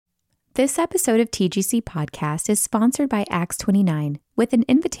This episode of TGC Podcast is sponsored by Acts 29 with an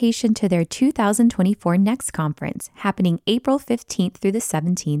invitation to their 2024 Next Conference happening April 15th through the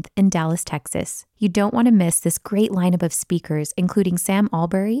 17th in Dallas, Texas. You don't want to miss this great lineup of speakers, including Sam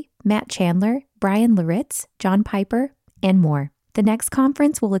Albury, Matt Chandler, Brian Laritz, John Piper, and more. The Next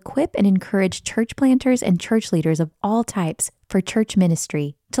Conference will equip and encourage church planters and church leaders of all types for church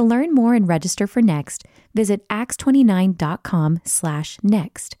ministry. To learn more and register for Next, visit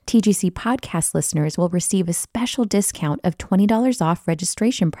acts29.com/next. TGC podcast listeners will receive a special discount of $20 off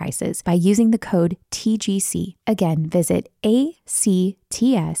registration prices by using the code TGC. Again, visit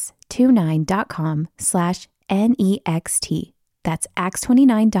acts29.com/next. That's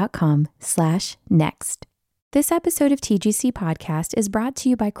acts29.com/next. This episode of TGC Podcast is brought to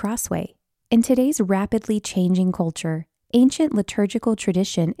you by Crossway. In today's rapidly changing culture, ancient liturgical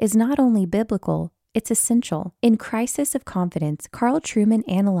tradition is not only biblical, it's essential. In Crisis of Confidence, Carl Trueman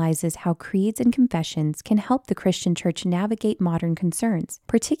analyzes how creeds and confessions can help the Christian church navigate modern concerns,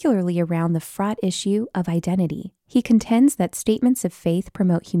 particularly around the fraught issue of identity. He contends that statements of faith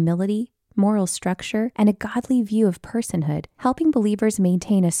promote humility, moral structure, and a godly view of personhood, helping believers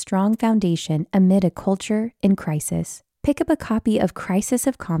maintain a strong foundation amid a culture in crisis. Pick up a copy of Crisis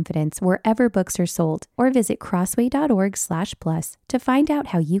of Confidence wherever books are sold, or visit crossway.org/plus to find out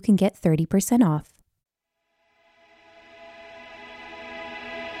how you can get 30% off.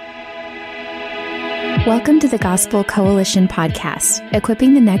 Welcome to the Gospel Coalition Podcast,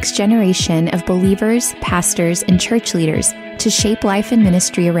 equipping the next generation of believers, pastors, and church leaders to shape life and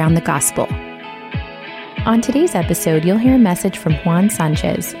ministry around the gospel. On today's episode, you'll hear a message from Juan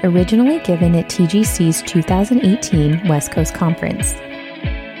Sánchez, originally given at TGC's 2018 West Coast Conference.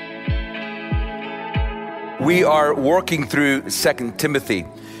 We are working through 2 Timothy,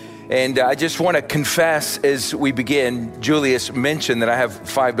 and I just want to confess as we begin. Julius mentioned that I have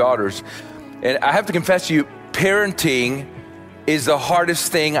 5 daughters, and I have to confess to you, parenting is the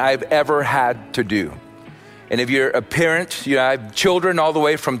hardest thing I've ever had to do. And if you're a parent, I have children all the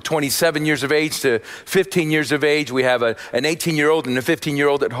way from 27 years of age to 15 years of age. We have an 18-year-old and a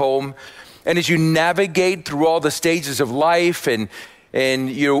 15-year-old at home. And as you navigate through all the stages of life and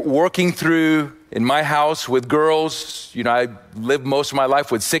you're working through, in my house with girls, I lived most of my life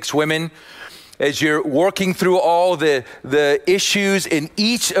with 6 women. As you're working through all the issues in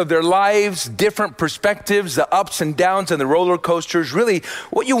each of their lives, different perspectives, the ups and downs and the roller coasters, really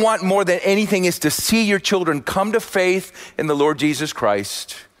what you want more than anything is to see your children come to faith in the Lord Jesus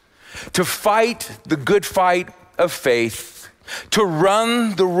Christ, to fight the good fight of faith, to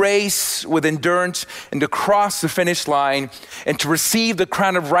run the race with endurance and to cross the finish line and to receive the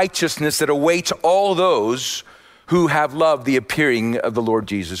crown of righteousness that awaits all those who have loved the appearing of the Lord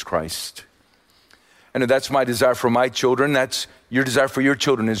Jesus Christ. I know that's my desire for my children. That's your desire for your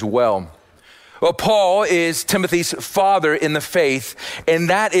children as well. Well, Paul is Timothy's father in the faith, and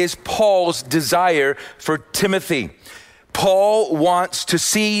that is Paul's desire for Timothy. Paul wants to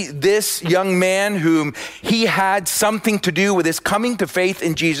see this young man whom he had something to do with his coming to faith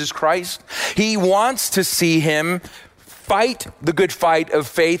in Jesus Christ. He wants to see him fight the good fight of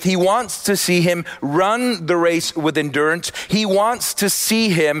faith. He wants to see him run the race with endurance. He wants to see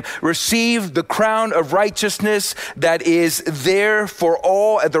him receive the crown of righteousness that is there for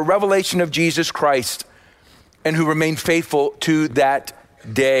all at the revelation of Jesus Christ, and who remain faithful to that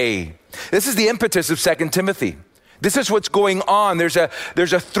day. This is the impetus of 2 Timothy. This is what's going on. There's a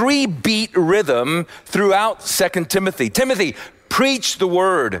 3-beat rhythm throughout 2 Timothy. Timothy, preach the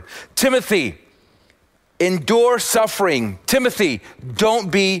word. Timothy, endure suffering. Timothy,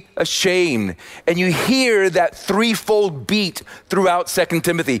 don't be ashamed. And you hear that threefold beat throughout 2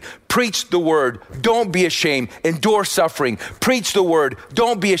 Timothy. Preach the word, don't be ashamed, endure suffering. Preach the word,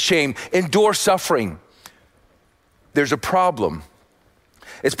 don't be ashamed, endure suffering. There's a problem.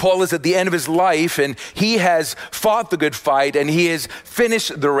 As Paul is at the end of his life and he has fought the good fight and he has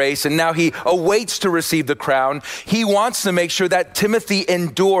finished the race and now he awaits to receive the crown, he wants to make sure that Timothy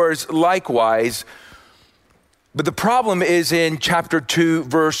endures likewise. But the problem is in chapter 2,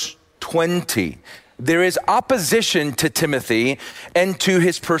 verse 20. There is opposition to Timothy and to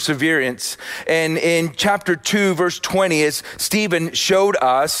his perseverance. And in chapter 2, verse 20, as Stephen showed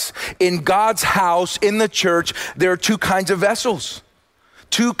us, in God's house, in the church, there are 2 kinds of vessels.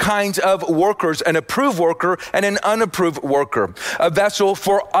 2 kinds of workers, an approved worker and an unapproved worker, a vessel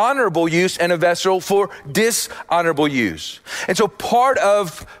for honorable use and a vessel for dishonorable use. And so part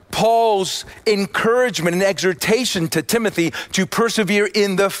of Paul's encouragement and exhortation to Timothy to persevere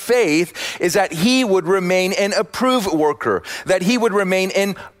in the faith is that he would remain an approved worker, that he would remain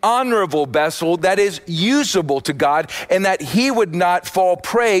an honorable vessel that is usable to God, and that he would not fall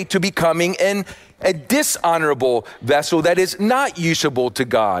prey to becoming a dishonorable vessel that is not usable to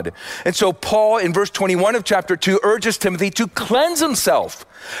God. And so Paul, in verse 21 of chapter 2, urges Timothy to cleanse himself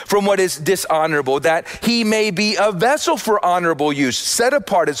from what is dishonorable, that he may be a vessel for honorable use, set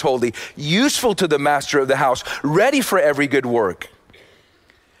apart as holy, useful to the master of the house, ready for every good work.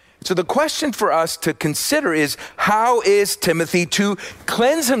 So the question for us to consider is, how is Timothy to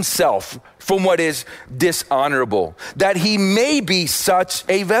cleanse himself from what is dishonorable, that he may be such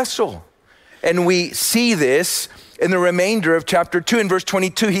a vessel? And we see this in the remainder of chapter 2. In verse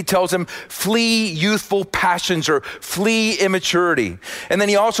 22, he tells him, flee youthful passions, or flee immaturity. And then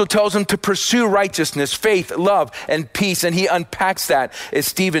he also tells him to pursue righteousness, faith, love, and peace. And he unpacks that, as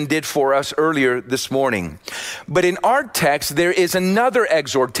Stephen did for us earlier this morning. But in our text, there is another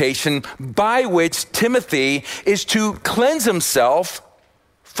exhortation by which Timothy is to cleanse himself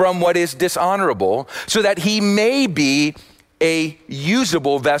from what is dishonorable, so that he may be a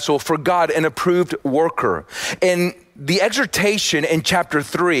usable vessel for God, an approved worker. And the exhortation in chapter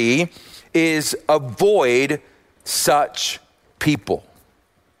 3 is avoid such people.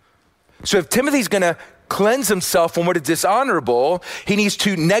 So if Timothy's going to cleanse himself from what is dishonorable, he needs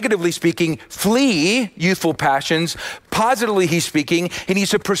to, negatively speaking, flee youthful passions. Positively, he's speaking, he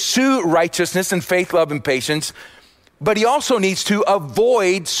needs to pursue righteousness and faith, love, and patience. But he also needs to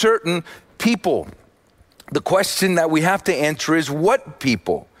avoid certain people. The question that we have to answer is, what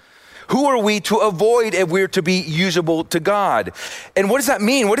people? Who are we to avoid if we're to be usable to God? And what does that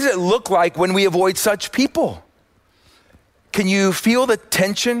mean? What does it look like when we avoid such people? Can you feel the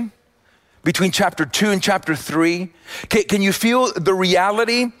tension between chapter 2 and chapter 3? Can you feel the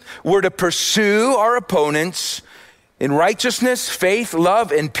reality? We're to pursue our opponents in righteousness, faith,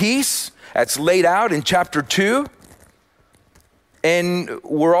 love, and peace. That's laid out in chapter 2. And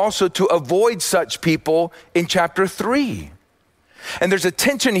we're also to avoid such people in chapter 3. And there's a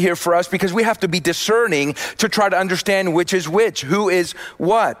tension here for us because we have to be discerning to try to understand which is which, who is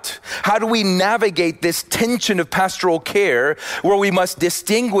what. How do we navigate this tension of pastoral care where we must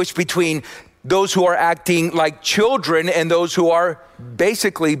distinguish between those who are acting like children and those who are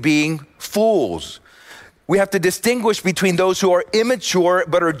basically being fools? We have to distinguish between those who are immature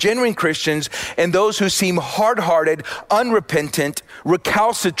but are genuine Christians and those who seem hard-hearted, unrepentant,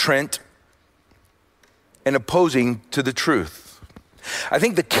 recalcitrant, and opposing to the truth. I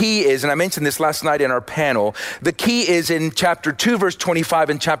think the key is, and I mentioned this last night in our panel, the key is in chapter 2, verse 25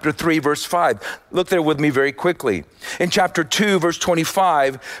 and chapter 3, verse 5. Look there with me very quickly. In chapter 2, verse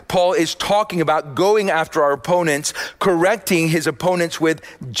 25, Paul is talking about going after our opponents, correcting his opponents with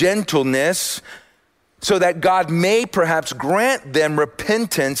gentleness, so that God may perhaps grant them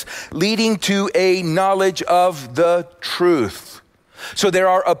repentance, leading to a knowledge of the truth. So there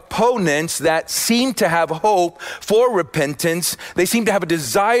are opponents that seem to have hope for repentance. They seem to have a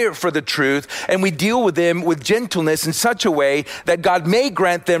desire for the truth, and we deal with them with gentleness in such a way that God may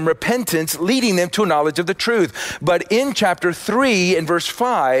grant them repentance, leading them to a knowledge of the truth. But in chapter 3 and verse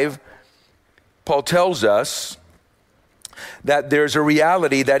 5, Paul tells us that there's a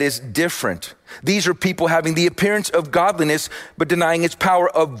reality that is different. These are people having the appearance of godliness, but denying its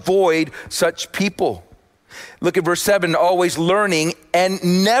power. Avoid such people. Look at verse 7, always learning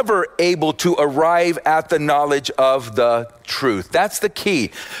and never able to arrive at the knowledge of the truth. That's the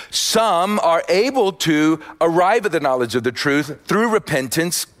key. Some are able to arrive at the knowledge of the truth through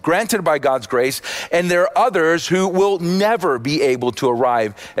repentance granted by God's grace, and there are others who will never be able to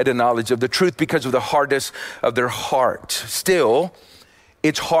arrive at a knowledge of the truth because of the hardness of their heart. Still,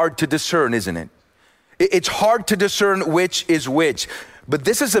 it's hard to discern, isn't it? It's hard to discern which is which. But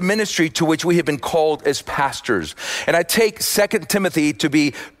this is a ministry to which we have been called as pastors. And I take 2 Timothy to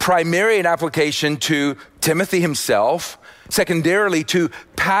be primary in application to Timothy himself, secondarily to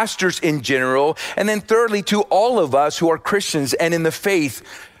pastors in general, and then thirdly to all of us who are Christians and in the faith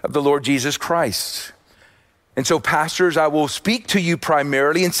of the Lord Jesus Christ. And so, pastors, I will speak to you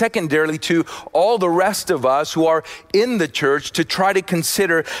primarily and secondarily to all the rest of us who are in the church to try to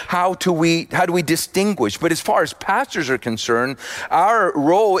consider how do we distinguish. But as far as pastors are concerned, our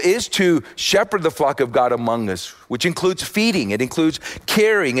role is to shepherd the flock of God among us, which includes feeding, it includes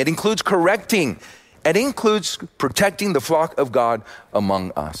caring, it includes correcting, it includes protecting the flock of God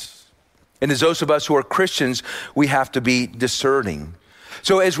among us. And as those of us who are Christians, we have to be discerning.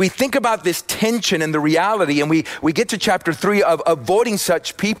 So as we think about this tension and the reality, and we get to chapter 3 of avoiding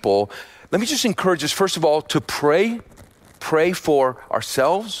such people, let me just encourage us, first of all, to pray for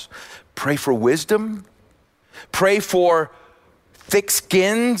ourselves, pray for wisdom, pray for thick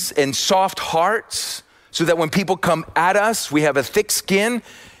skins and soft hearts, so that when people come at us, we have a thick skin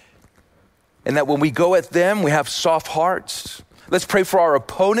and that when we go at them, we have soft hearts. Let's pray for our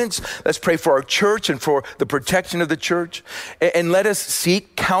opponents. Let's pray for our church and for the protection of the church. And let us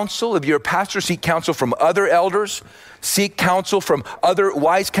seek counsel. If you're a pastor, seek counsel from other elders. Seek counsel from other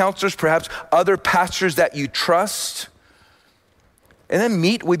wise counselors, perhaps other pastors that you trust. And then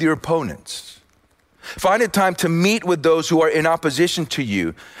meet with your opponents. Find a time to meet with those who are in opposition to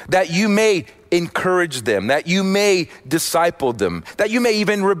you, that you may encourage them, that you may disciple them, that you may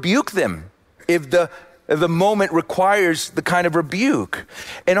even rebuke them if the moment requires the kind of rebuke.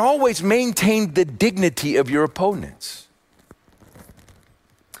 And always maintain the dignity of your opponents.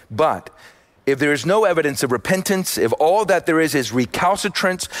 But if there is no evidence of repentance, if all that there is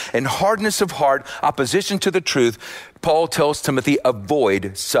recalcitrance and hardness of heart, opposition to the truth, Paul tells Timothy,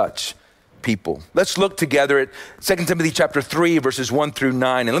 avoid such people. Let's look together at 2 Timothy chapter 3, verses 1 through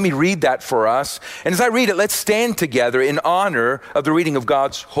 9. And let me read that for us. And as I read it, let's stand together in honor of the reading of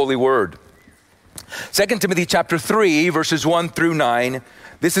God's holy word. 2 Timothy chapter 3, verses 1 through 9.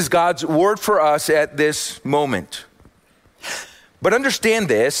 This is God's word for us at this moment. But understand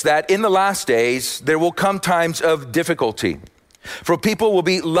this, that in the last days, there will come times of difficulty. For people will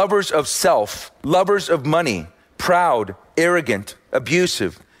be lovers of self, lovers of money, proud, arrogant,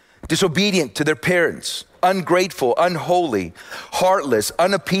 abusive, disobedient to their parents, ungrateful, unholy, heartless,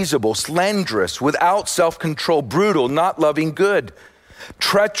 unappeasable, slanderous, without self-control, brutal, not loving good,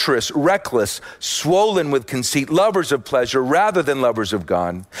 treacherous, reckless, swollen with conceit, lovers of pleasure rather than lovers of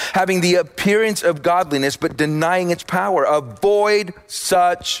God, having the appearance of godliness but denying its power. Avoid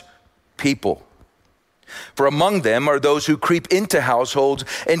such people. For among them are those who creep into households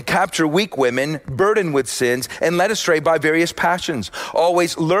and capture weak women, burdened with sins, and led astray by various passions,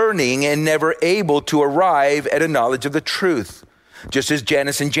 always learning and never able to arrive at a knowledge of the truth. Just as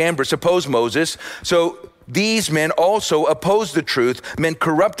Jannes and Jambres opposed Moses, so these men also oppose the truth, men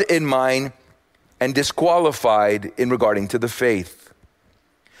corrupt in mind and disqualified in regarding to the faith.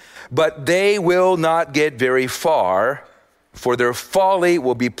 But they will not get very far, for their folly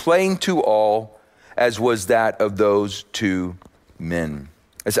will be plain to all, as was that of those two men.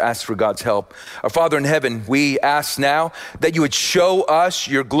 Let's ask for God's help. Our Father in heaven, we ask now that you would show us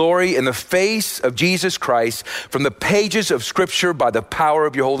your glory in the face of Jesus Christ from the pages of Scripture by the power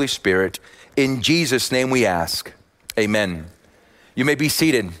of your Holy Spirit. In Jesus' name we ask. Amen. You may be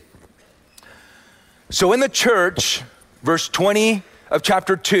seated. So in the church, verse 20 of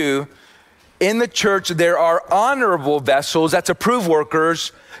chapter 2, in the church there are honorable vessels, that's approved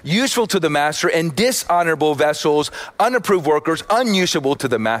workers, useful to the master, and dishonorable vessels, unapproved workers, unusable to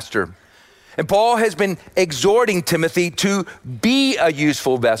the master. And Paul has been exhorting Timothy to be a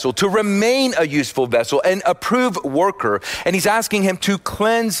useful vessel, to remain a useful vessel, an approved worker. And he's asking him to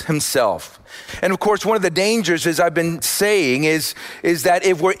cleanse himself. And of course, one of the dangers, as I've been saying, is that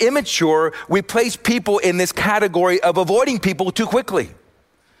if we're immature, we place people in this category of avoiding people too quickly.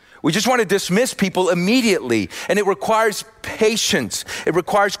 We just want to dismiss people immediately, and it requires patience. It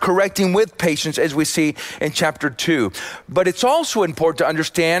requires correcting with patience, as we see in chapter 2. But it's also important to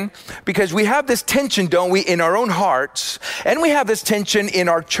understand, because we have this tension, don't we, in our own hearts, and we have this tension in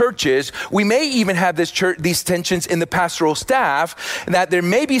our churches. We may even have these tensions in the pastoral staff, and that there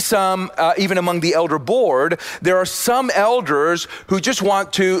may be some, even among the elder board, there are some elders who just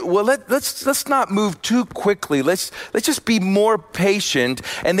want to, well, let's not move too quickly. Let's just be more patient,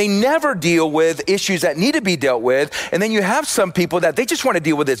 and they never deal with issues that need to be dealt with. And then you have some people that they just want to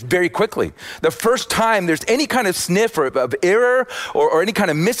deal with this very quickly. The first time there's any kind of sniff of error or any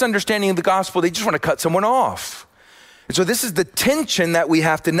kind of misunderstanding of the gospel, they just want to cut someone off. And so this is the tension that we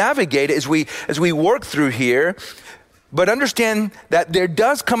have to navigate as we work through here. But understand that there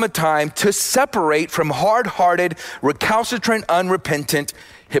does come a time to separate from hard-hearted, recalcitrant, unrepentant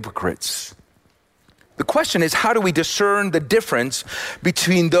hypocrites. The question is, how do we discern the difference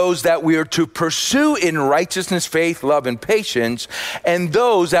between those that we are to pursue in righteousness, faith, love, and patience, and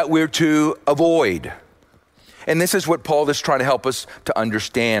those that we're to avoid? And this is what Paul is trying to help us to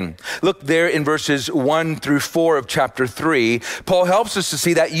understand. Look there in verses 1 through 4 of chapter 3. Paul helps us to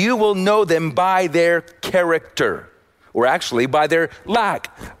see that you will know them by their character, or actually by their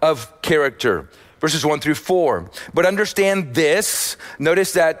lack of character. Verses 1 through 4. But understand this.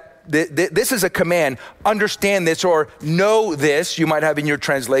 Notice that this is a command. Understand this, or know this, you might have in your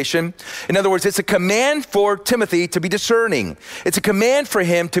translation. In other words, it's a command for Timothy to be discerning. It's a command for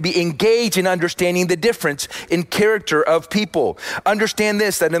him to be engaged in understanding the difference in character of people. Understand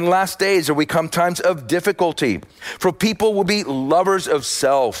this, that in the last days there will come times of difficulty. For people will be lovers of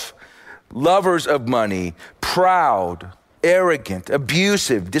self, lovers of money, proud, arrogant,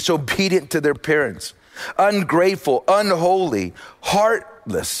 abusive, disobedient to their parents, ungrateful, unholy,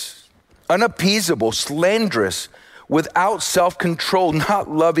 heartless, unappeasable, slanderous, without self-control, not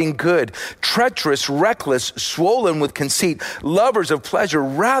loving good, treacherous, reckless, swollen with conceit, lovers of pleasure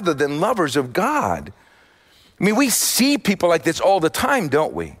rather than lovers of God. I mean, we see people like this all the time,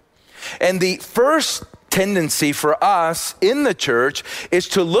 don't we? And the first tendency for us in the church is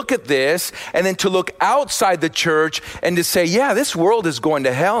to look at this and then to look outside the church and to say, yeah, this world is going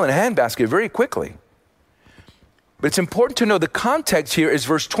to hell in a handbasket very quickly. But it's important to know the context here is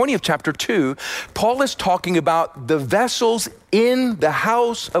verse 20 of chapter 2. Paul is talking about the vessels in the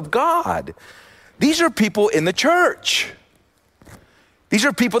house of God. These are people in the church. These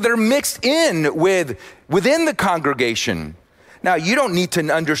are people that are mixed in within the congregation. Now, you don't need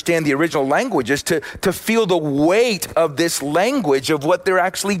to understand the original languages to feel the weight of this language of what they're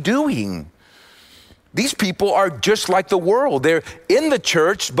actually doing. These people are just like the world. They're in the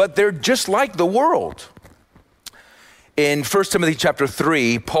church, but they're just like the world. In 1 Timothy chapter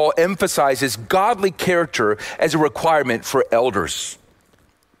 3, Paul emphasizes godly character as a requirement for elders.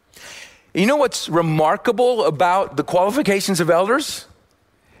 You know what's remarkable about the qualifications of elders?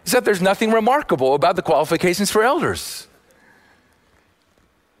 Is that there's nothing remarkable about the qualifications for elders.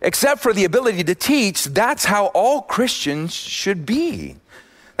 Except for the ability to teach, that's how all Christians should be.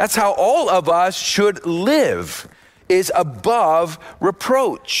 That's how all of us should live, is above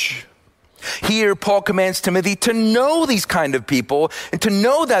reproach. Here, Paul commands Timothy to know these kind of people and to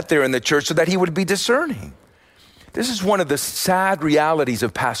know that they're in the church so that he would be discerning. This is one of the sad realities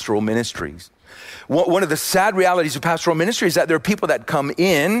of pastoral ministries. One of the sad realities of pastoral ministry is that there are people that come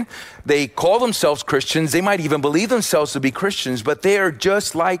in, they call themselves Christians, they might even believe themselves to be Christians, but they are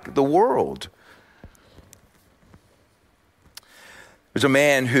just like the world. There's a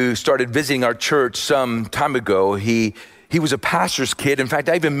man who started visiting our church some time ago. He was a pastor's kid. In fact,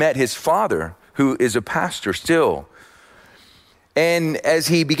 I even met his father, who is a pastor still. And as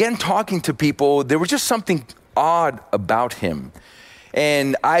he began talking to people, there was just something odd about him.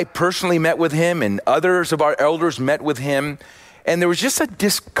 And I personally met with him, and others of our elders met with him. And there was just a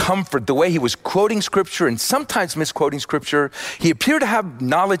discomfort, the way he was quoting scripture and sometimes misquoting scripture. He appeared to have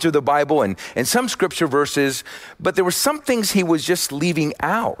knowledge of the Bible and some scripture verses, but there were some things he was just leaving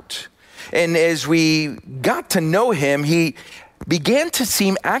out. And as we got to know him, he began to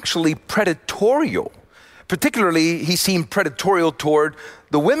seem actually predatorial. Particularly, he seemed predatorial toward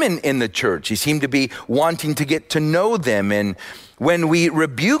the women in the church. He seemed to be wanting to get to know them. And when we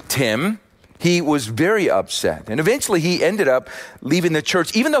rebuked him, he was very upset. And eventually he ended up leaving the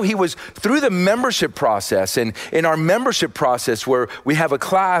church, even though he was through the membership process. And in our membership process where we have a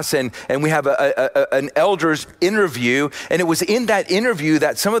class and we have an elders interview, and it was in that interview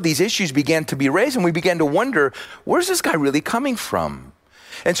that some of these issues began to be raised, and we began to wonder, where's this guy really coming from?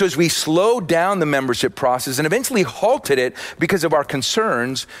 And so as we slowed down the membership process and eventually halted it because of our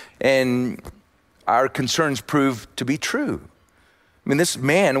concerns, and our concerns proved to be true. I mean, this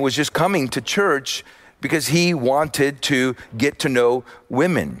man was just coming to church because he wanted to get to know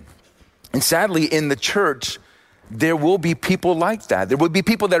women. And sadly, in the church, there will be people like that. There will be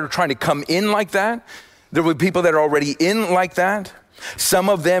people that are trying to come in like that. There will be people that are already in like that. Some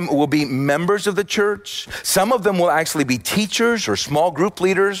of them will be members of the church. Some of them will actually be teachers or small group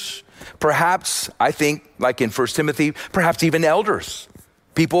leaders. Perhaps, I think, like in 1 Timothy, perhaps even elders.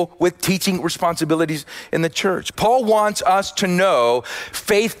 People with teaching responsibilities in the church. Paul wants us to know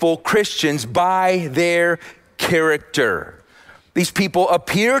faithful Christians by their character. These people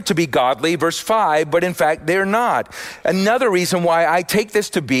appear to be godly, verse 5, but in fact, they're not. Another reason why I take this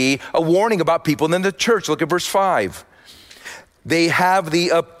to be a warning about people in the church. Look at verse 5. They have the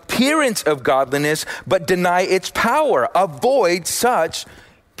appearance of godliness, but deny its power. Avoid such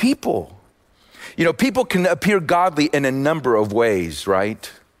people. You know, people can appear godly in a number of ways, right?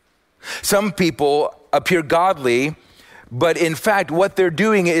 Some people appear godly, but in fact, what they're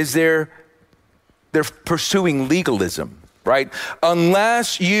doing is they're pursuing legalism, right?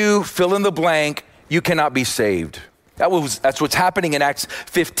 Unless you fill in the blank, you cannot be saved. That's what's happening in Acts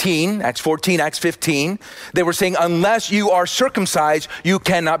 15, Acts 14, Acts 15. They were saying, unless you are circumcised, you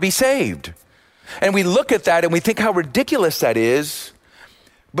cannot be saved. And we look at that and we think how ridiculous that is.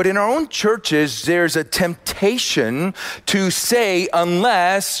 But in our own churches, there's a temptation to say,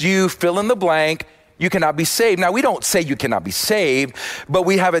 unless you fill in the blank, you cannot be saved. Now, we don't say you cannot be saved, but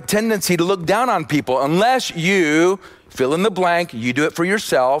we have a tendency to look down on people. Unless you fill in the blank, you do it for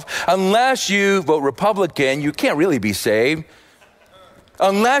yourself. Unless you vote Republican, you can't really be saved.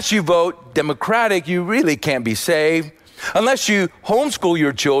 Unless you vote Democratic, you really can't be saved. Unless you homeschool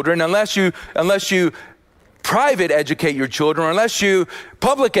your children, unless you private educate your children, or unless you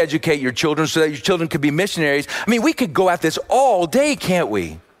public educate your children so that your children could be missionaries. I mean, we could go at this all day, can't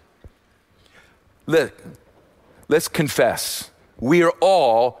we? let's confess. We are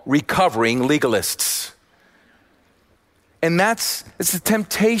all recovering legalists. And it's a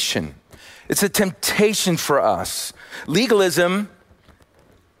temptation. It's a temptation for us. Legalism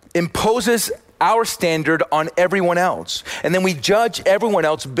imposes our standard on everyone else. And then we judge everyone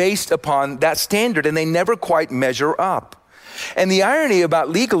else based upon that standard, and they never quite measure up. And the irony about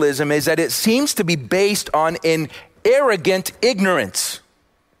legalism is that it seems to be based on an arrogant ignorance.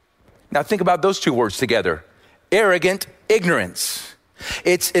 Now think about those two words together. Arrogant ignorance.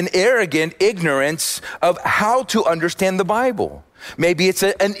 It's an arrogant ignorance of how to understand the Bible. Maybe it's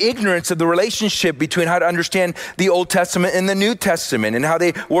an ignorance of the relationship between how to understand the Old Testament and the New Testament and how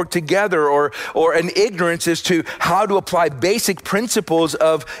they work together, or an ignorance as to how to apply basic principles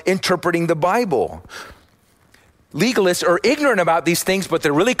of interpreting the Bible. Legalists are ignorant about these things, but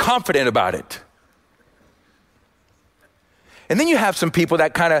they're really confident about it. And then you have some people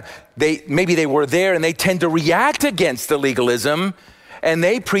that maybe they were there and they tend to react against the legalism, and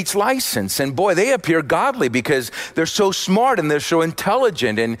they preach license. And boy, they appear godly because they're so smart and they're so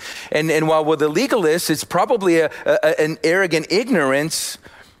intelligent. And while with the legalists, it's probably an arrogant ignorance,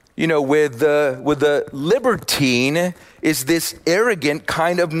 with the libertine is this arrogant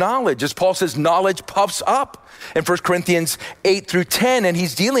kind of knowledge. As Paul says, knowledge puffs up in 1 Corinthians 8-10, and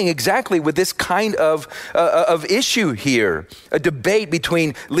he's dealing exactly with this kind of issue here, a debate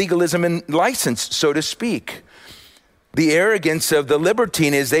between legalism and license, so to speak. The arrogance of the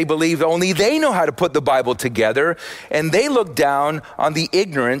libertine is they believe only they know how to put the Bible together, and they look down on the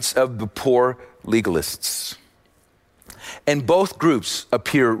ignorance of the poor legalists. And both groups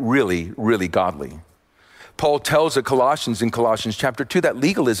appear really, really godly. Paul tells the Colossians in Colossians chapter 2 that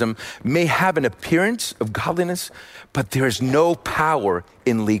legalism may have an appearance of godliness, but there is no power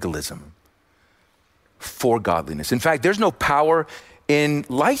in legalism for godliness. In fact, there's no power in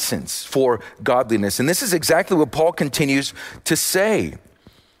license for godliness. And this is exactly what Paul continues to say.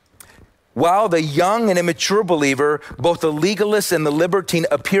 While the young and immature believer, both the legalist and the libertine,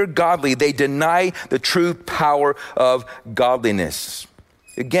 appear godly, they deny the true power of godliness.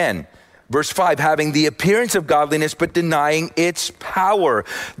 Again, verse 5, having the appearance of godliness, but denying its power.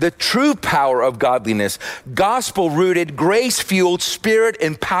 The true power of godliness, gospel-rooted, grace-fueled,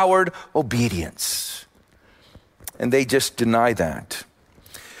 spirit-empowered obedience. And they just deny that.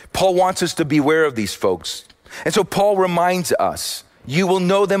 Paul wants us to beware of these folks. And so Paul reminds us, you will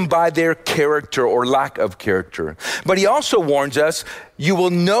know them by their character or lack of character. But he also warns us, you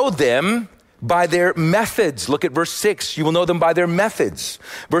will know them by their methods. Look at verse 6. You will know them by their methods.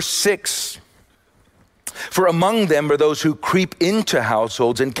 Verse 6. For among them are those who creep into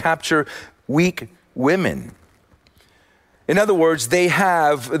households and capture weak women. In other words, they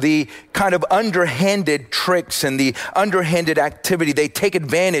have the kind of underhanded tricks and the underhanded activity. They take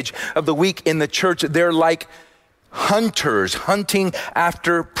advantage of the weak in the church. They're like hunters hunting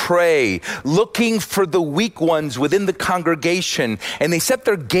after prey, looking for the weak ones within the congregation. And they set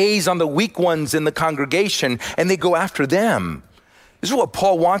their gaze on the weak ones in the congregation and they go after them. This is what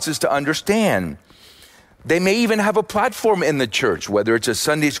Paul wants us to understand. They may even have a platform in the church, whether it's a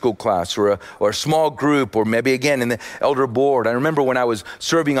Sunday school class or a small group, or maybe again in the elder board. I remember when I was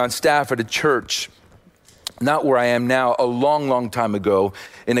serving on staff at a church, not where I am now, a long, long time ago,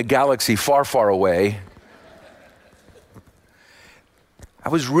 in a galaxy far, far away. I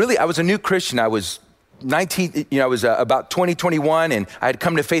was a new Christian. I was 19, I was about 21, and I had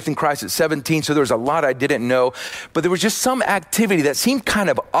come to faith in Christ at 17, so there was a lot I didn't know. But there was just some activity that seemed kind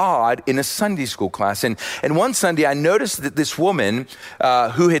of odd in a Sunday school class. And one Sunday, I noticed that this woman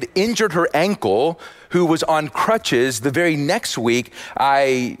who had injured her ankle, who was on crutches, the very next week,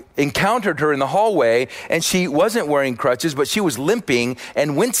 I encountered her in the hallway, and she wasn't wearing crutches, but she was limping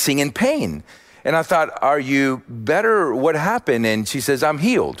and wincing in pain. And I thought, are you better? What happened? And she says, I'm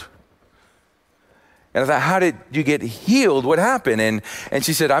healed. And I thought, how did you get healed? What happened? And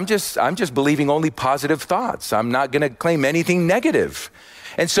she said, I'm just believing only positive thoughts. I'm not going to claim anything negative.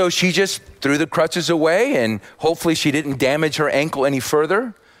 And so she just threw the crutches away, and hopefully she didn't damage her ankle any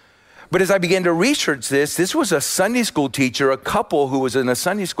further. But as I began to research this was a Sunday school teacher, a couple who was in a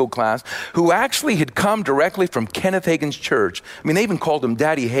Sunday school class, who actually had come directly from Kenneth Hagin's church. I mean, they even called him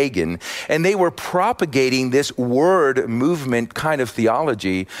Daddy Hagin. And they were propagating this word movement kind of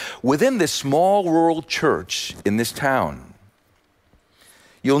theology within this small rural church in this town.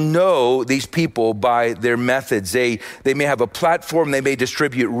 You'll know these people by their methods. They may have a platform. They may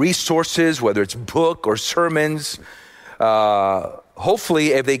distribute resources, whether it's book or sermons.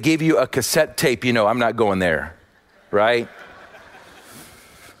 Hopefully, if they give you a cassette tape, I'm not going there, right?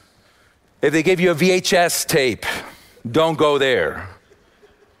 If they give you a VHS tape, don't go there.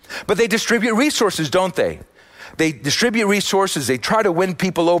 But they distribute resources, don't they? They distribute resources. They try to win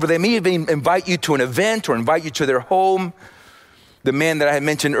people over. They may even invite you to an event or invite you to their home. The man that I had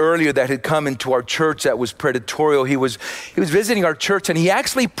mentioned earlier that had come into our church that was predatorial, he was visiting our church, and he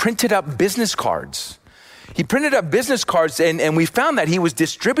actually printed up business cards. He printed up business cards, and we found that he was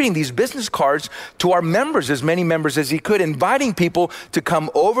distributing these business cards to our members, as many members as he could, inviting people to come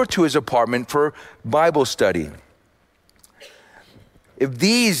over to his apartment for Bible study. If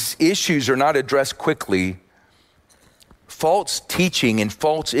these issues are not addressed quickly, false teaching and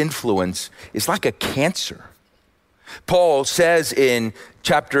false influence is like a cancer. Paul says in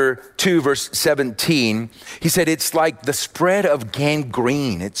chapter 2, verse 17, he said, it's like the spread of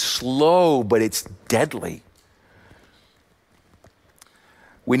gangrene. It's slow, but it's deadly.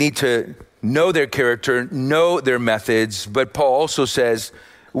 We need to know their character, know their methods, but Paul also says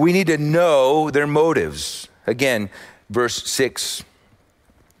we need to know their motives. Again, verse 6.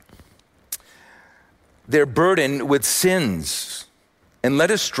 They're burdened with sins and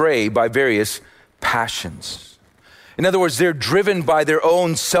led astray by various passions. In other words, they're driven by their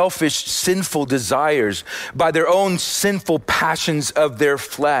own selfish, sinful desires, by their own sinful passions of their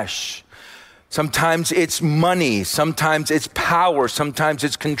flesh. Sometimes it's money, sometimes it's power, sometimes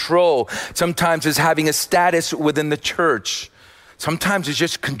it's control, sometimes it's having a status within the church. Sometimes it's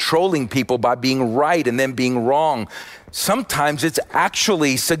just controlling people by being right and then being wrong. Sometimes it's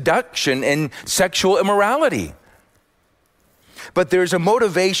actually seduction and sexual immorality. But there's a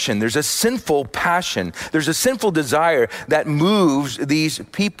motivation, there's a sinful passion, there's a sinful desire that moves these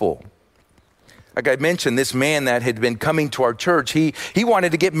people. Like I mentioned, this man that had been coming to our church, he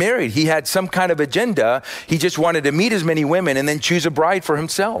wanted to get married. He had some kind of agenda. He just wanted to meet as many women and then choose a bride for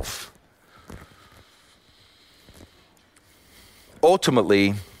himself.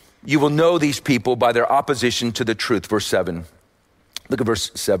 Ultimately, you will know these people by their opposition to the truth. Verse 7. Look at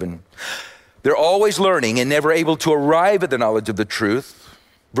verse 7. They're always learning and never able to arrive at the knowledge of the truth.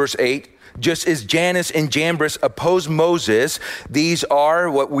 Verse 8, just as Jannes and Jambres opposed Moses, these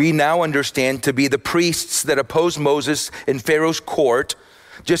are what we now understand to be the priests that opposed Moses in Pharaoh's court.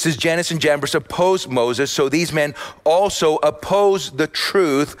 Just as Jannes and Jambres opposed Moses, so these men also oppose the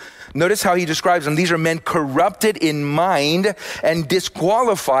truth. Notice how he describes them. These are men corrupted in mind and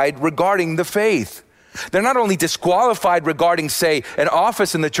disqualified regarding the faith. They're not only disqualified regarding, say, an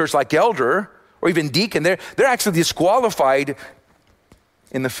office in the church like elder or even deacon, they're actually disqualified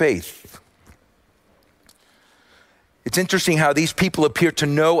in the faith. It's interesting how these people appear to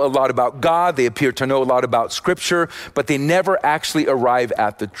know a lot about God, they appear to know a lot about Scripture, but they never actually arrive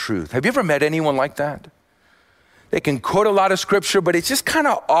at the truth. Have you ever met anyone like that? They can quote a lot of Scripture, but it's just kind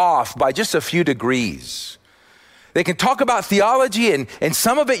of off by just a few degrees. They can talk about theology and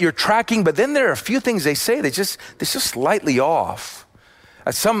some of it you're tracking, but then there are a few things they say that's just slightly off.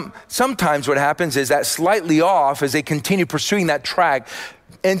 Sometimes what happens is that slightly off, as they continue pursuing that track,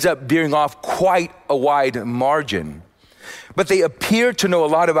 ends up veering off quite a wide margin. But they appear to know a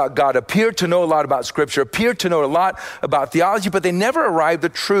lot about God, appear to know a lot about Scripture, appear to know a lot about theology, but they never arrive at the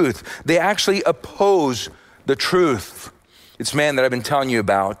truth. They actually oppose the truth. It's man that I've been telling you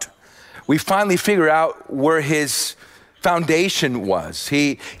about. We finally figure out where his foundation was.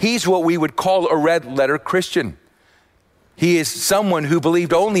 He's what we would call a red letter Christian. He is someone who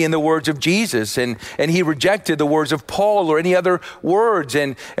believed only in the words of Jesus, and he rejected the words of Paul or any other words.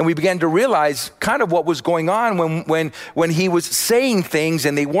 And we began to realize kind of what was going on when he was saying things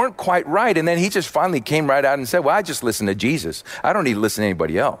and they weren't quite right. And then he just finally came right out and said, well, I just listen to Jesus. I don't need to listen to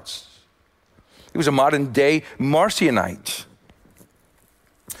anybody else. He was a modern day Marcionite.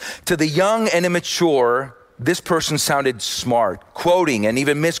 To the young and immature, this person sounded smart, quoting and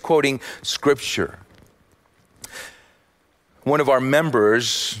even misquoting Scripture. One of our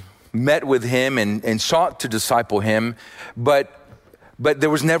members met with him and sought to disciple him, but there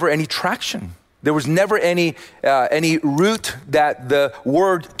was never any traction. There was never any root that the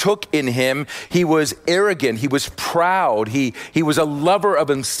word took in him. He was arrogant. He was proud. He was a lover of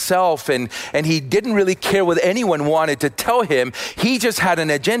himself, and he didn't really care what anyone wanted to tell him. He just had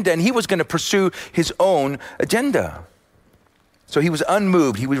an agenda, and he was going to pursue his own agenda. So he was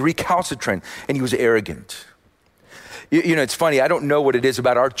unmoved. He was recalcitrant, and he was arrogant. You know, it's funny. I don't know what it is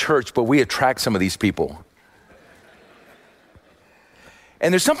about our church, but we attract some of these people.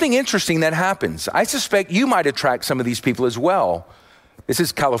 And there's something interesting that happens. I suspect you might attract some of these people as well. This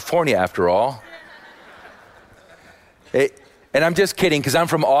is California, after all. And I'm just kidding, because I'm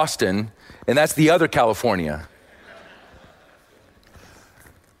from Austin, and that's the other California.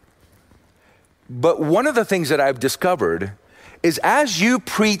 But one of the things that I've discovered is as you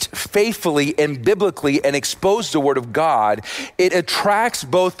preach faithfully and biblically and expose the word of God, it attracts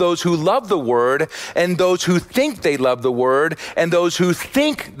both those who love the word and those who think they love the word and those who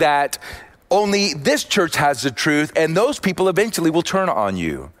think that only this church has the truth, and those people eventually will turn on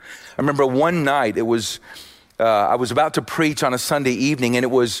you. I remember one night I was about to preach on a Sunday evening, and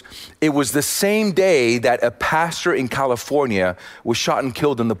it was the same day that a pastor in California was shot and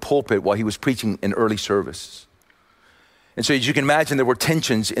killed in the pulpit while he was preaching in early service. And so as you can imagine, there were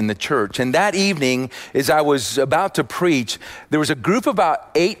tensions in the church. And that evening, as I was about to preach, there was a group of about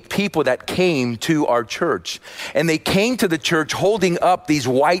 8 people that came to our church. And they came to the church holding up these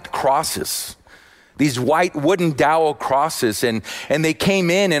white crosses, these white wooden dowel crosses. And they came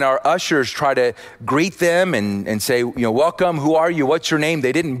in, and our ushers tried to greet them and say, welcome, who are you, what's your name?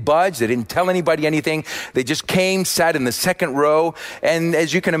 They didn't budge, they didn't tell anybody anything. They just came, sat in the second row. And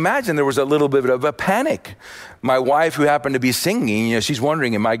as you can imagine, there was a little bit of a panic. My wife, who happened to be singing, she's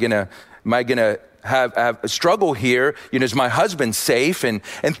wondering, am I gonna have a struggle here? Is my husband safe? And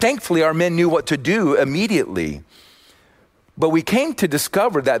thankfully our men knew what to do immediately. But we came to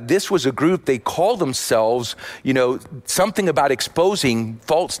discover that this was a group, they called themselves, something about exposing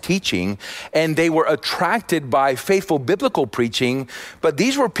false teaching, and they were attracted by faithful biblical preaching. But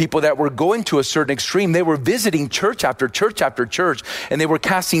these were people that were going to a certain extreme. They were visiting church after church after church, and they were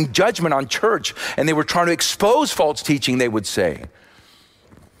casting judgment on church, and they were trying to expose false teaching, they would say.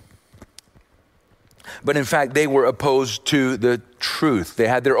 But in fact, they were opposed to the truth. They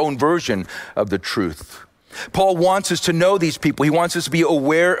had their own version of the truth. Paul wants us to know these people. He wants us to be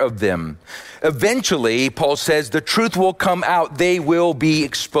aware of them. Eventually, Paul says, the truth will come out. They will be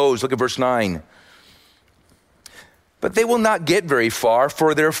exposed. Look at verse 9. But they will not get very far,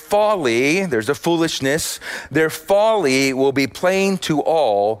 for their folly, there's a foolishness, their folly will be plain to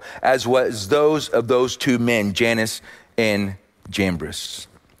all, as was those of those 2 men, Jannes and Jambres.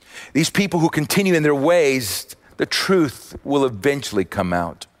 These people who continue in their ways, the truth will eventually come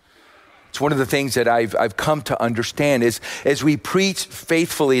out. It's one of the things that I've come to understand is as we preach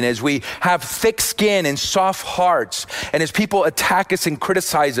faithfully and as we have thick skin and soft hearts, and as people attack us and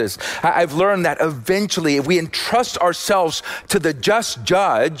criticize us, I've learned that eventually if we entrust ourselves to the just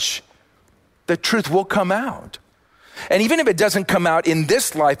judge, the truth will come out. And even if it doesn't come out in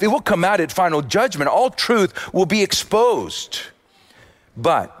this life, it will come out at final judgment. All truth will be exposed.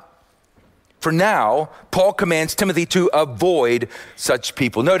 But for now, Paul commands Timothy to avoid such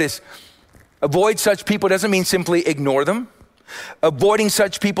people. Notice, avoid such people doesn't mean simply ignore them. Avoiding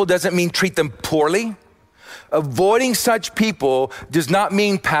such people doesn't mean treat them poorly. Avoiding such people does not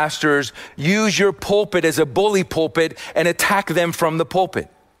mean, pastors, use your pulpit as a bully pulpit and attack them from the pulpit.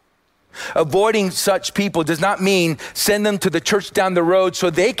 Avoiding such people does not mean send them to the church down the road so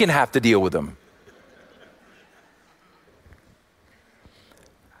they can have to deal with them.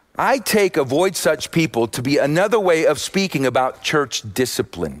 I take avoid such people to be another way of speaking about church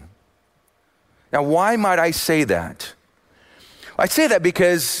discipline. Now, why might I say that? I say that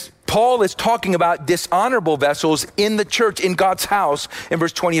because Paul is talking about dishonorable vessels in the church, in God's house, in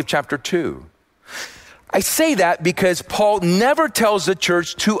verse 20 of chapter 2. I say that because Paul never tells the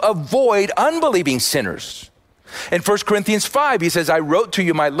church to avoid unbelieving sinners. In 1 Corinthians 5, he says, I wrote to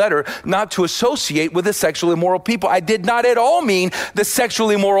you my letter not to associate with the sexually immoral people. I did not at all mean the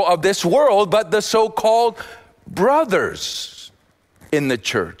sexually immoral of this world, but the so-called brothers in the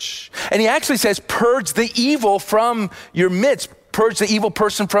church. And he actually says, purge the evil from your midst. Purge the evil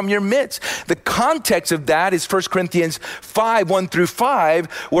person from your midst. The context of that is 1 Corinthians 5, 1 through 5,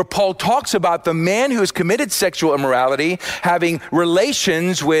 where Paul talks about the man who has committed sexual immorality having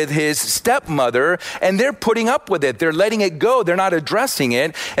relations with his stepmother, and they're putting up with it. They're letting it go. They're not addressing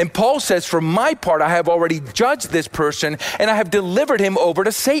it. And Paul says, for my part, I have already judged this person, and I have delivered him over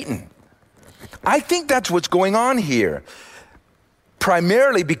to Satan. I think that's what's going on here.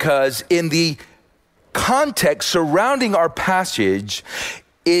 Primarily because in the context surrounding our passage,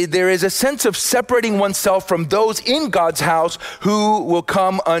 there is a sense of separating oneself from those in God's house who will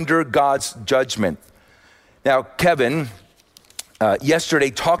come under God's judgment. Now, Kevin yesterday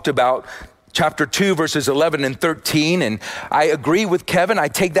talked about chapter 2, verses 11 and 13, and I agree with Kevin. I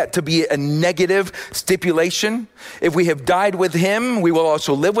take that to be a negative stipulation. If we have died with him, we will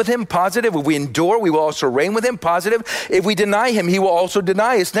also live with him, positive. If we endure, we will also reign with him, positive. If we deny him, he will also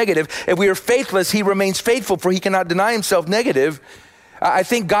deny us, negative. If we are faithless, he remains faithful, for he cannot deny himself, negative. I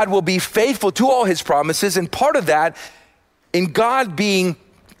think God will be faithful to all his promises, and part of that, in God being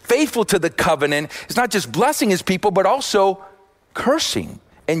faithful to the covenant, is not just blessing his people, but also cursing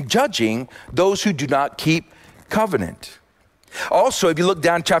and judging those who do not keep covenant. Also, if you look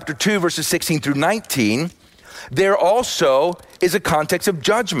down chapter 2, verses 16 through 19, there also is a context of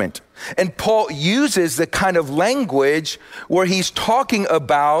judgment. And Paul uses the kind of language where he's talking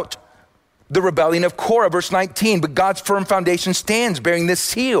about the rebellion of Korah, verse 19, but God's firm foundation stands bearing this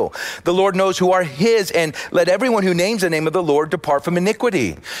seal. The Lord knows who are his, and let everyone who names the name of the Lord depart from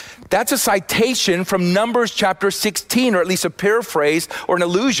iniquity. That's a citation from Numbers chapter 16, or at least a paraphrase or an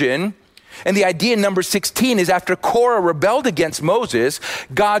allusion. And the idea in Numbers 16 is after Korah rebelled against Moses,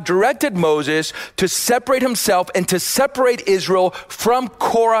 God directed Moses to separate himself and to separate Israel from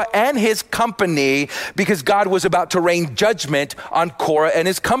Korah and his company, because God was about to rain judgment on Korah and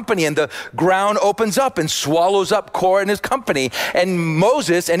his company. And the ground opens up and swallows up Korah and his company. And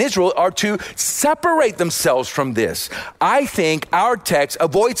Moses and Israel are to separate themselves from this. I think our text,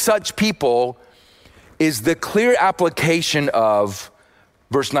 avoid such people, is the clear application of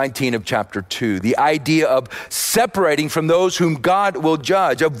verse 19 of chapter 2, the idea of separating from those whom God will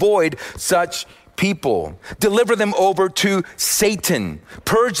judge. Avoid such people. Deliver them over to Satan.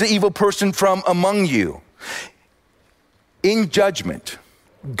 Purge the evil person from among you. In judgment,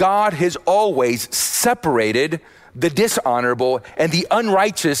 God has always separated the dishonorable and the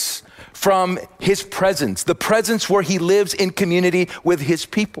unrighteous from his presence, the presence where he lives in community with his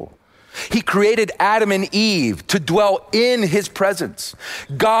people. He created Adam and Eve to dwell in his presence.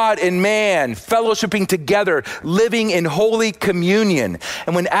 God and man fellowshipping together, living in holy communion.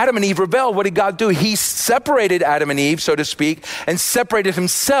 And when Adam and Eve rebelled, what did God do? He separated Adam and Eve, so to speak, and separated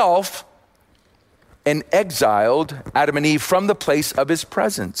himself and exiled Adam and Eve from the place of his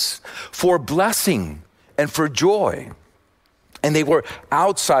presence for blessing and for joy. And they were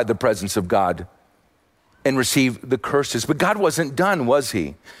outside the presence of God and received the curses. But God wasn't done, was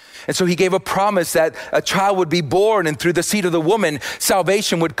he? And so he gave a promise that a child would be born, and through the seed of the woman,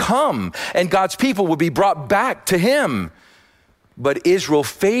 salvation would come and God's people would be brought back to him. But Israel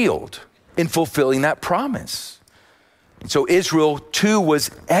failed in fulfilling that promise. And so Israel too was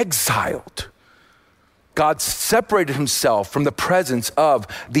exiled. God separated himself from the presence of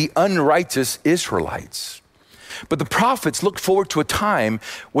the unrighteous Israelites. But the prophets looked forward to a time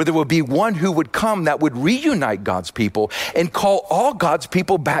where there would be one who would come that would reunite God's people and call all God's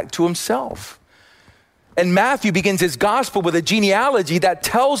people back to himself. And Matthew begins his gospel with a genealogy that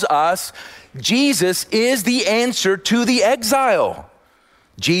tells us Jesus is the answer to the exile.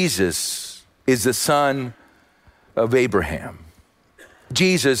 Jesus is the son of Abraham.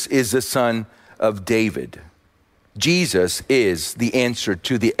 Jesus is the son of David. Jesus is the answer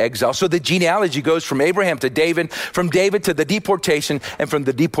to the exile. So the genealogy goes from Abraham to David, from David to the deportation, and from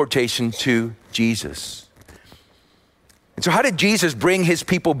the deportation to Jesus. And so how did Jesus bring his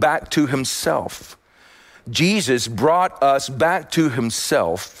people back to himself? Jesus brought us back to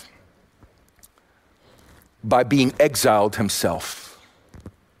himself by being exiled himself.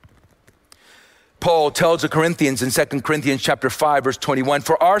 Paul tells the Corinthians in 2 Corinthians chapter 5, verse 21,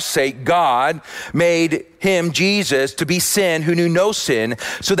 for our sake, God made him, Jesus, to be sin who knew no sin,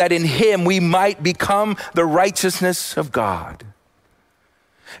 so that in him we might become the righteousness of God.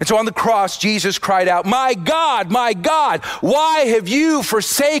 And so on the cross, Jesus cried out, my God, why have you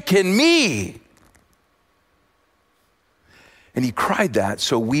forsaken me? And he cried that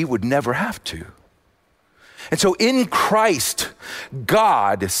so we would never have to. And so in Christ,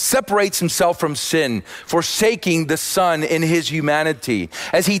 God separates himself from sin, forsaking the Son in his humanity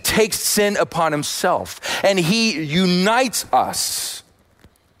as he takes sin upon himself. And he unites us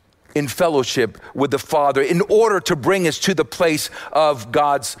in fellowship with the Father in order to bring us to the place of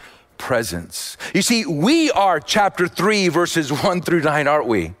God's presence. You see, we are chapter 3, verses 1 through 9, aren't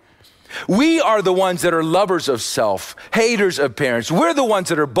we? We are the ones that are lovers of self, haters of parents. We're the ones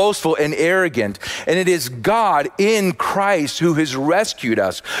that are boastful and arrogant. And it is God in Christ who has rescued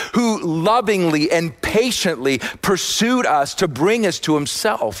us, who lovingly and patiently pursued us to bring us to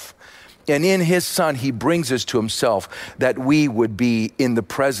himself. And in his Son, he brings us to himself that we would be in the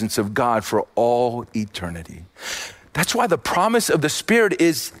presence of God for all eternity. That's why the promise of the Spirit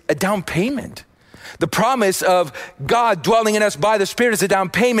is a down payment. The promise of God dwelling in us by the Spirit is a down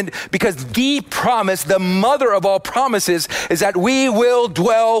payment, because the promise, the mother of all promises, is that we will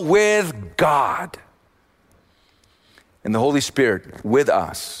dwell with God. And the Holy Spirit with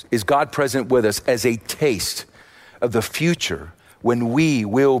us, is God present with us as a taste of the future when we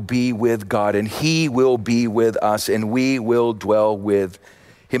will be with God and he will be with us and we will dwell with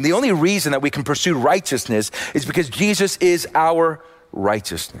him. The only reason that we can pursue righteousness is because Jesus is our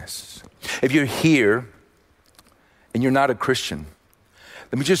righteousness. If you're here and you're not a Christian,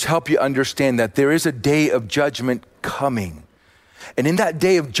 let me just help you understand that there is a day of judgment coming. And in that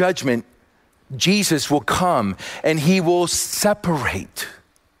day of judgment, Jesus will come and he will separate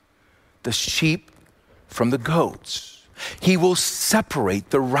the sheep from the goats. He will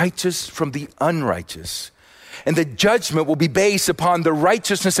separate the righteous from the unrighteous. And the judgment will be based upon the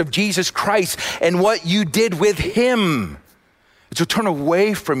righteousness of Jesus Christ and what you did with him. So turn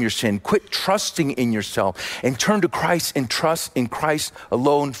away from your sin, quit trusting in yourself, and turn to Christ and trust in Christ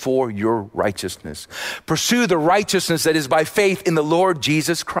alone for your righteousness. Pursue the righteousness that is by faith in the Lord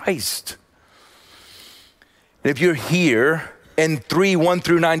Jesus Christ. And if you're here and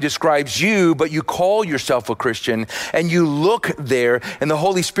 3:1-9 describes you, but you call yourself a Christian and you look there and the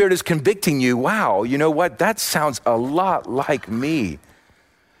Holy Spirit is convicting you, wow, you know what? That sounds a lot like me.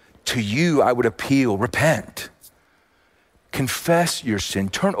 To you, I would appeal, repent. Confess your sin,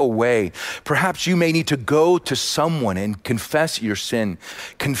 turn away. Perhaps you may need to go to someone and confess your sin.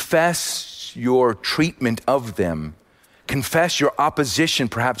 Confess your treatment of them. Confess your opposition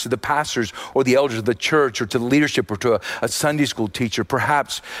perhaps to the pastors or the elders of the church or to the leadership or to a Sunday school teacher.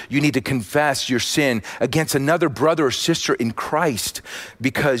 Perhaps you need to confess your sin against another brother or sister in Christ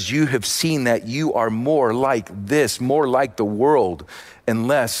because you have seen that you are more like this, more like the world and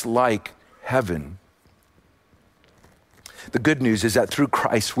less like heaven. The good news is that through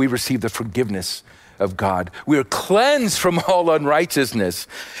Christ, we receive the forgiveness of God. We are cleansed from all unrighteousness.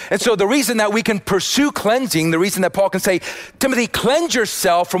 And so the reason that we can pursue cleansing, the reason that Paul can say, Timothy, cleanse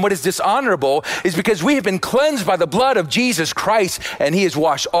yourself from what is dishonorable, is because we have been cleansed by the blood of Jesus Christ, and he has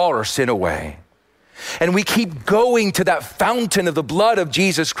washed all our sin away. And we keep going to that fountain of the blood of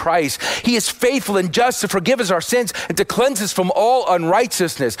Jesus Christ. He is faithful and just to forgive us our sins and to cleanse us from all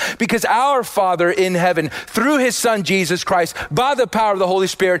unrighteousness, because our Father in heaven, through his Son, Jesus Christ, by the power of the Holy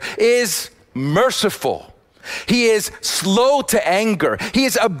Spirit, is merciful. He is slow to anger. He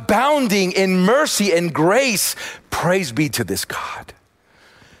is abounding in mercy and grace. Praise be to this God.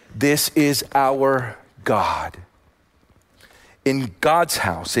 This is our God. In God's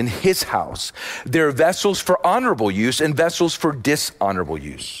house, in his house, there are vessels for honorable use and vessels for dishonorable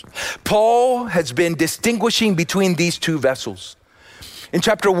use. Paul has been distinguishing between these two vessels. In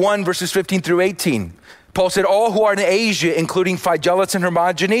chapter 1, verses 15-18, Paul said, all who are in Asia, including Phygellus and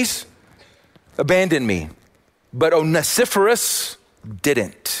Hermogenes, abandoned me, but Onesiphorus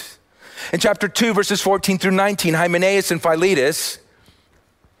didn't. In chapter 2, verses 14-19, Hymenaeus and Philetus,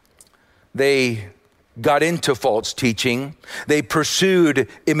 they got into false teaching. They pursued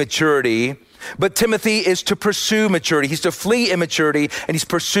immaturity. But Timothy is to pursue maturity. He's to flee immaturity, and he's to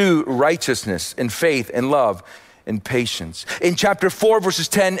pursue righteousness and faith and love and patience. In chapter 4, verses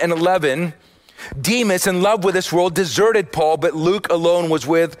 10 and 11, Demas, in love with this world, deserted Paul, but Luke alone was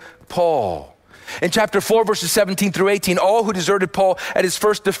with Paul. In chapter 4, verses 17-18, all who deserted Paul at his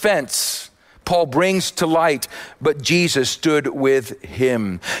first defense, Paul brings to light, but Jesus stood with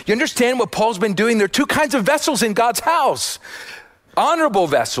him. You understand what Paul's been doing? There are two kinds of vessels in God's house. Honorable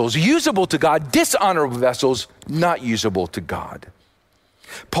vessels, usable to God. Dishonorable vessels, not usable to God.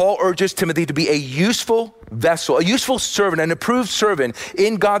 Paul urges Timothy to be a useful vessel, a useful servant, an approved servant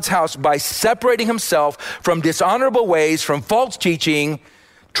in God's house by separating himself from dishonorable ways, from false teaching,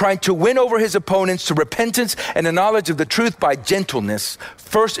 trying to win over his opponents to repentance and the knowledge of the truth by gentleness,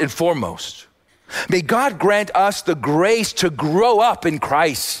 first and foremost. May God grant us the grace to grow up in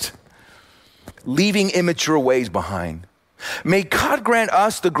Christ, leaving immature ways behind. May God grant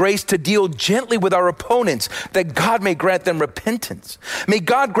us the grace to deal gently with our opponents, that God may grant them repentance. May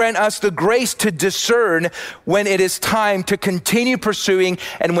God grant us the grace to discern when it is time to continue pursuing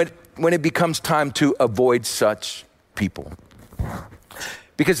and when it becomes time to avoid such people.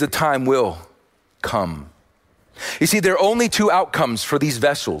 Because the time will come. You see, there are only two outcomes for these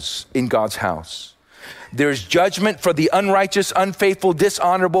vessels in God's house. There's judgment for the unrighteous, unfaithful,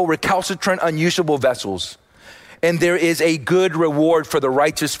 dishonorable, recalcitrant, unusable vessels. And there is a good reward for the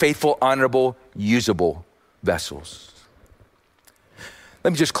righteous, faithful, honorable, usable vessels.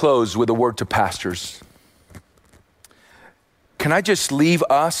 Let me just close with a word to pastors. Can I just leave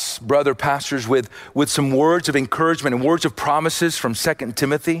us, brother pastors, with some words of encouragement and words of promises from 2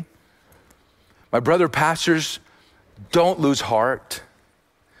 Timothy? My brother pastors, don't lose heart.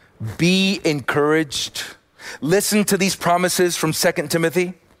 Be encouraged. Listen to these promises from 2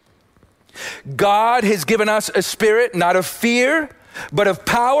 Timothy. God has given us a spirit not of fear, but of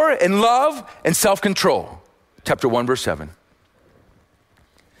power and love and self-control. Chapter 1, verse 7.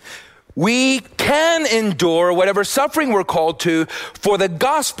 We can endure whatever suffering we're called to for the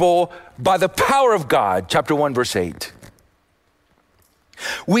gospel by the power of God. Chapter 1, verse 8.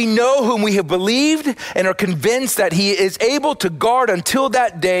 We know whom we have believed and are convinced that he is able to guard until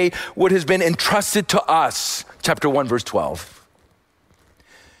that day what has been entrusted to us. Chapter 1, verse 12.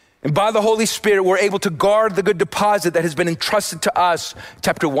 And by the Holy Spirit, we're able to guard the good deposit that has been entrusted to us.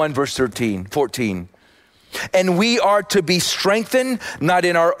 Chapter 1, verse 14. And we are to be strengthened, not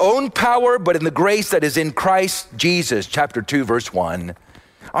in our own power, but in the grace that is in Christ Jesus. Chapter 2, verse 1.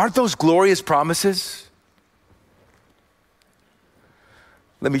 Aren't those glorious promises?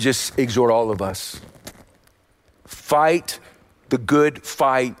 Let me just exhort all of us. Fight the good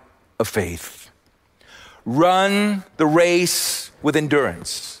fight of faith. Run the race with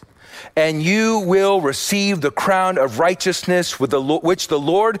endurance, and you will receive the crown of righteousness which the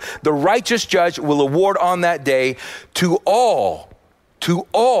Lord, the righteous judge, will award on that day to all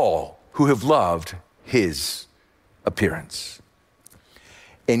who have loved his appearance.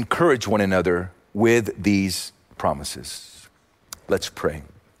 Encourage one another with these promises. Let's pray.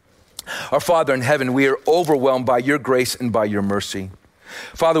 Our Father in heaven, we are overwhelmed by your grace and by your mercy.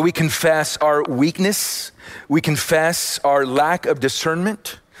 Father, we confess our weakness. We confess our lack of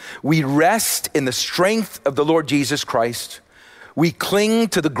discernment. We rest in the strength of the Lord Jesus Christ. We cling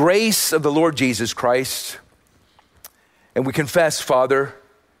to the grace of the Lord Jesus Christ. And we confess, Father,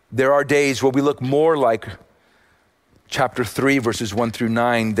 there are days where we look more like chapter 3, verses 1 through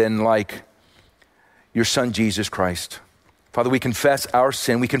 9 than like your Son, Jesus Christ. Father, we confess our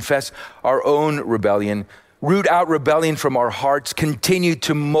sin. We confess our own rebellion. Root out rebellion from our hearts. Continue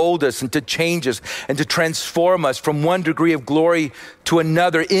to mold us and to change us and to transform us from one degree of glory to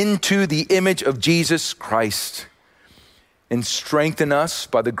another into the image of Jesus Christ. And strengthen us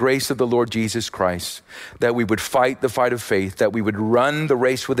by the grace of the Lord Jesus Christ, that we would fight the fight of faith, that we would run the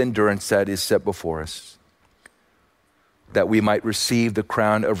race with endurance that is set before us, that we might receive the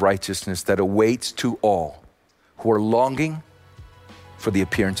crown of righteousness that awaits to all who are longing for the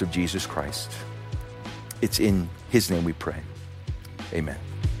appearance of Jesus Christ. It's in his name we pray. Amen.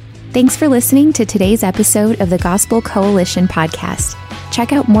 Thanks for listening to today's episode of the Gospel Coalition podcast.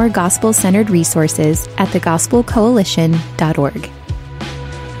 Check out more gospel-centered resources at thegospelcoalition.org.